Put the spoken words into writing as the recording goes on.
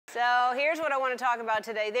So here's what I want to talk about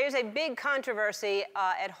today. There's a big controversy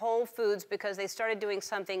at Whole Foods because they started doing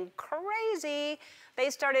something crazy. They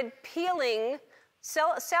started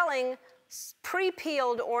selling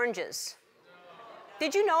pre-peeled oranges.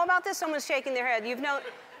 Did you know about this? Someone's shaking their head. You've known?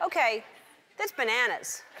 Okay, that's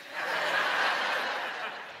bananas.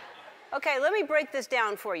 Okay, let me break this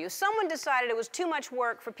down for you. Someone decided it was too much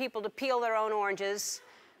work for people to peel their own oranges.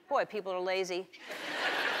 Boy, people are lazy.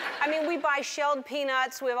 I mean, we buy shelled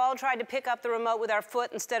peanuts. We've all tried to pick up the remote with our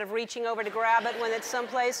foot instead of reaching over to grab it when it's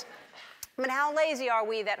someplace. But how lazy are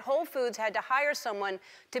we that Whole Foods had to hire someone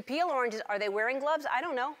to peel oranges? Are they wearing gloves? I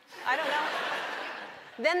don't know. I don't know.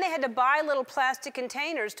 Then they had to buy little plastic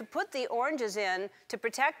containers to put the oranges in to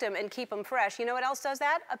protect them and keep them fresh. You know what else does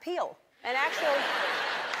that? A peel. An actual,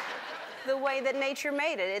 the way that nature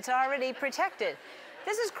made it. It's already protected.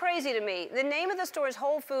 This is crazy to me. The name of the store is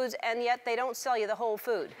Whole Foods, and yet they don't sell you the whole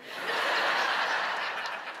food.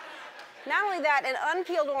 Not only that, an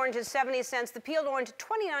unpeeled orange is 70 cents. The peeled orange,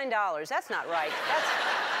 $29. That's not right.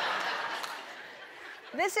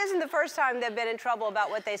 This isn't the first time they've been in trouble about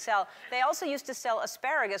what they sell. They also used to sell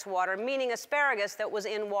asparagus water, meaning asparagus that was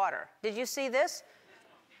in water. Did you see this?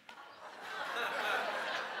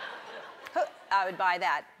 I would buy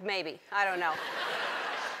that, maybe. I don't know.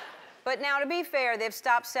 But now, to be fair, they've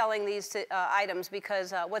stopped selling these items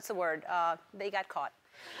because, what's the word? They got caught.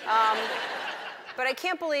 But I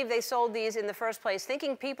can't believe they sold these in the first place,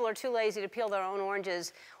 thinking people are too lazy to peel their own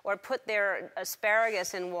oranges or put their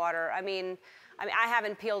asparagus in water. I mean, I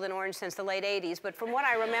haven't peeled an orange since the late 80s, but from what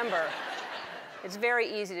I remember, it's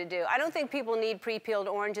very easy to do. I don't think people need pre-peeled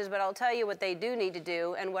oranges, but I'll tell you what they do need to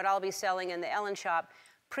do and what I'll be selling in the Ellen shop,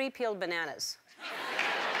 pre-peeled bananas.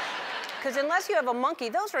 Because unless you have a monkey,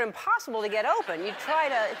 those are impossible to get open. You try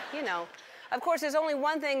to, you know. Of course, there's only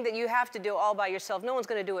one thing that you have to do all by yourself. No one's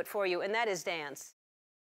going to do it for you, and that is dance.